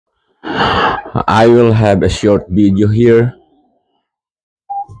I will have a short video here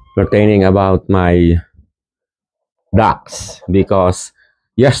pertaining about my ducks because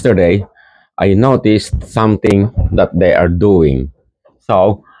yesterday I noticed something that they are doing.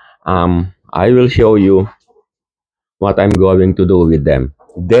 So I will show you what I'm going to do with them.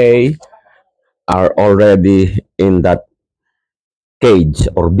 They are already in that cage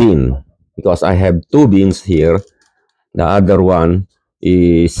or bin because I have two bins here. The other one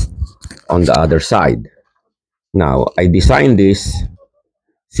is on the other side. Now I designed this.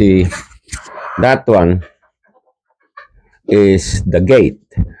 See, that one is the gate.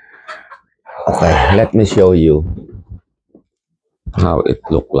 Okay, let me show you how it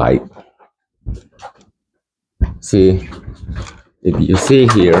look like. See, if you see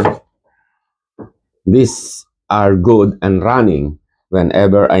here, these are good and running.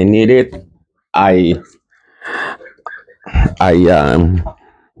 Whenever I need it, I I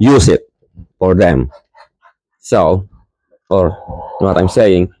use it for them. So, or what I'm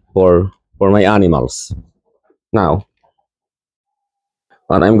saying for my animals. Now,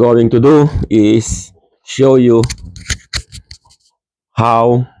 what I'm going to do is show you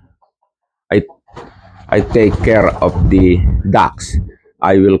how I I take care of the ducks.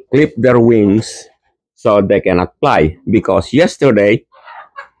 I will clip their wings so they cannot fly because yesterday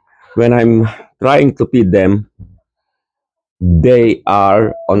when I'm trying to feed them, they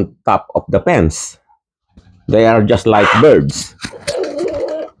are on top of the fence. They are just like birds.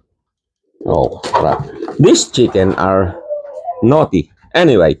 Oh, crap. These chicken are naughty.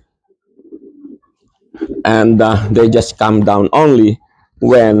 Anyway, and they just come down only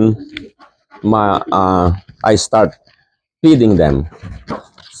when I start feeding them.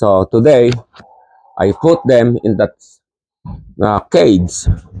 So today I put them in that cage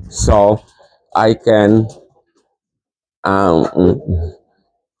so I can um,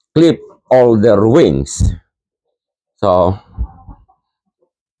 clip all their wings. So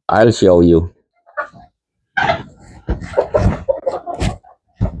I'll show you.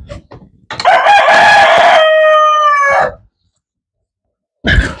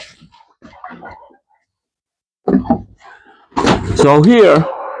 So here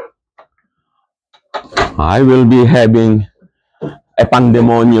I will be having a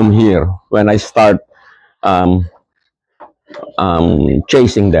pandemonium here when I start um,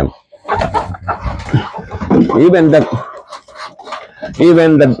 chasing them. Even the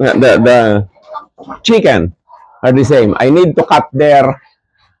even the chicken are the same. I need to cut their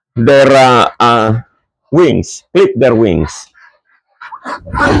wings, clip their wings.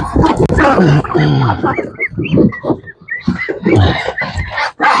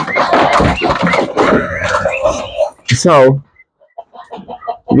 So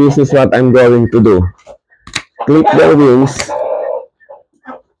this is what I'm going to do. Clip their wings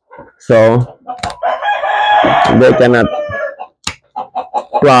so they cannot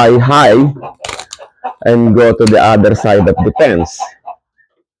fly high and go to the other side of the fence.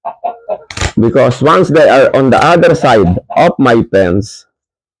 Because once they are on the other side of my fence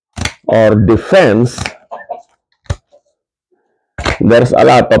or the fence, there's a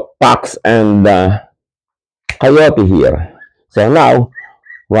lot of fox and coyote here. So now,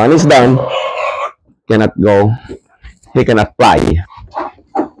 one is done, cannot go, he cannot fly.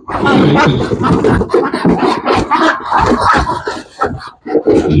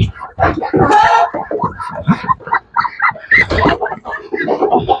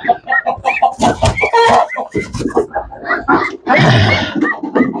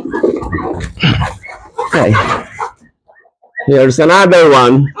 Okay, here's another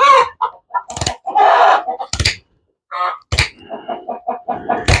one.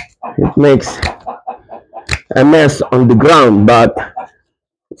 It makes a mess on the ground, but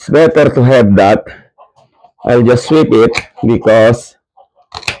it's better to have that. I'll just sweep it because,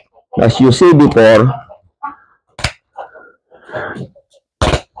 as you see before,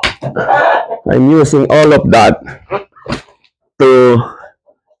 I'm using all of that to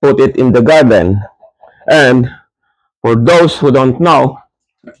put it in the garden. And for those who don't know,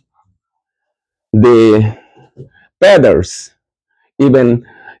 the feathers, even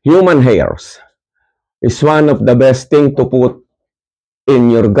human hairs, is one of the best thing to put in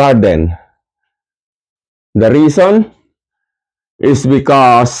your garden. The reason is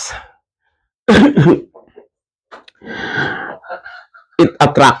because it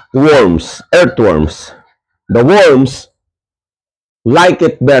attracts worms, earthworms. The worms like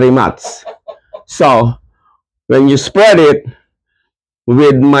it very much. So when you spread it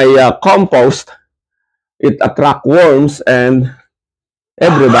with my compost, it attracts worms, and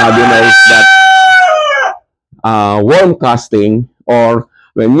everybody knows that worm casting or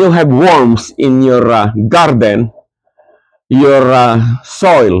When you have worms in your garden, your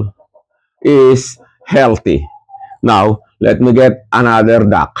soil is healthy. Now, let me get another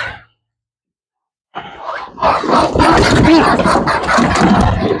duck.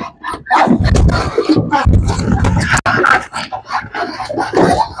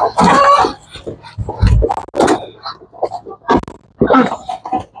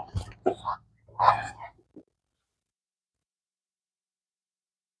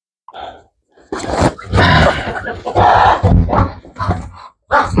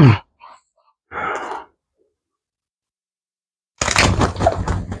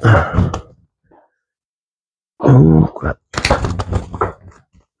 Oh, crap.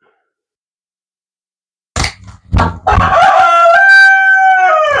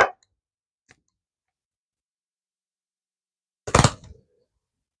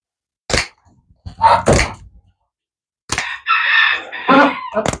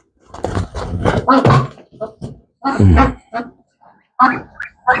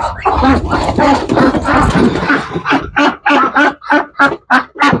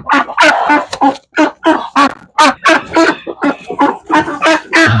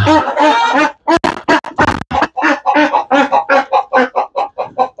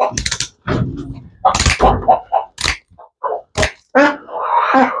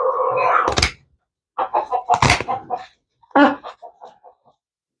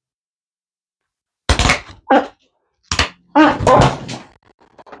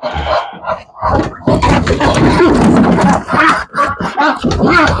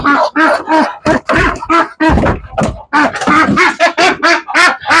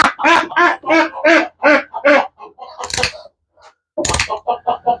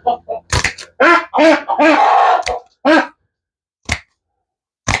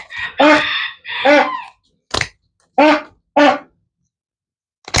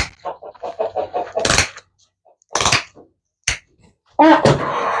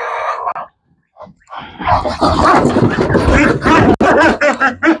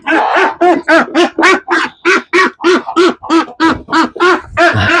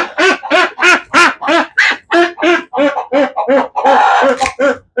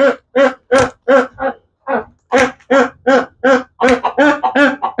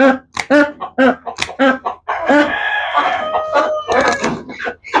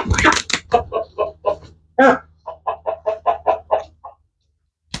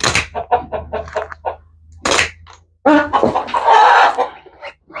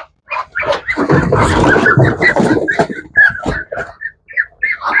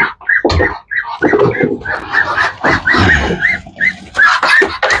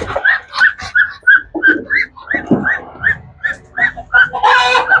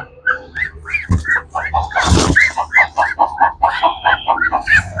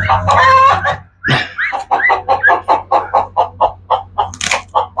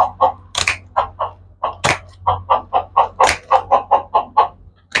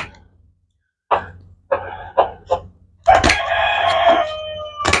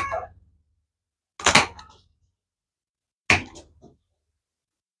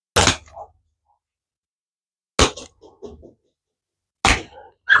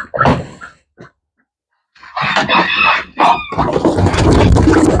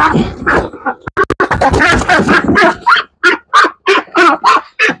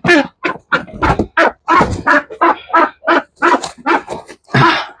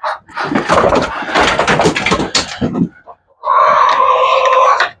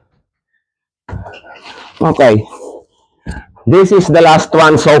 Okay, this is the last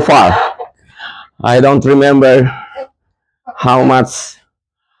one so far. I don't remember how much,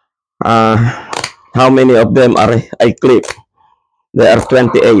 uh, how many of them are I clip. There are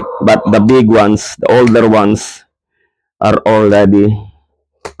 28, but the big ones, the older ones, are already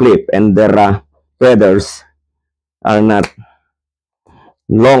clipped, and their feathers are not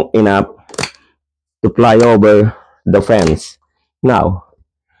long enough to fly over the fence. Now,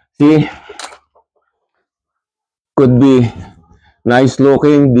 see, could be nice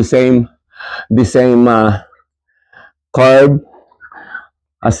looking, the same curve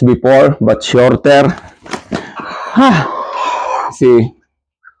as before, but shorter. See,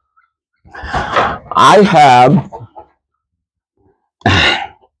 I have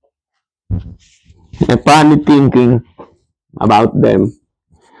a funny thinking about them.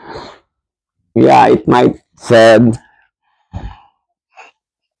 Yeah, it might said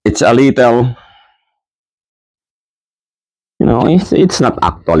it's a little, it's not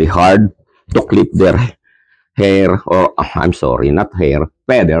actually hard to clip their hair, or I'm sorry, not hair,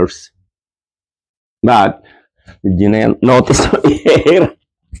 feathers. But did you notice my hair?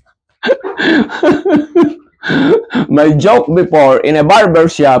 My joke before in a barber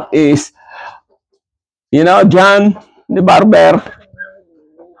shop is, John, the barber,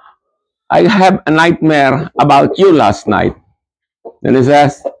 I have a nightmare about you last night. And he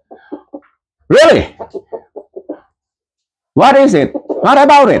says, really? What is it? What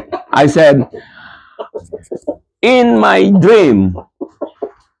about it? I said, in my dream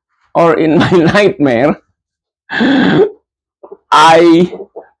or in my nightmare, I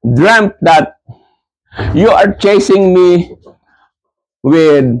dreamt that you are chasing me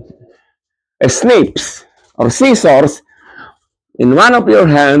with snips or scissors in one of your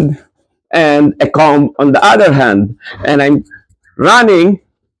hand and a comb on the other hand, and I'm running,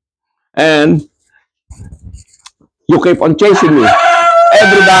 and you keep on chasing me.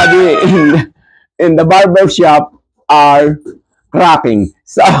 Everybody in the barber shop are cracking.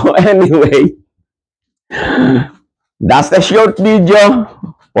 So anyway, that's the short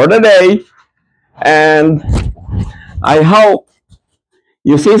video for the day, and I hope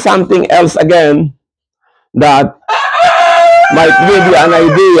you see something else again that might give you an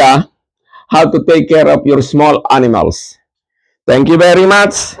idea how to take care of your small animals. Thank you very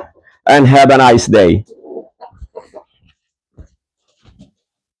much and have a nice day.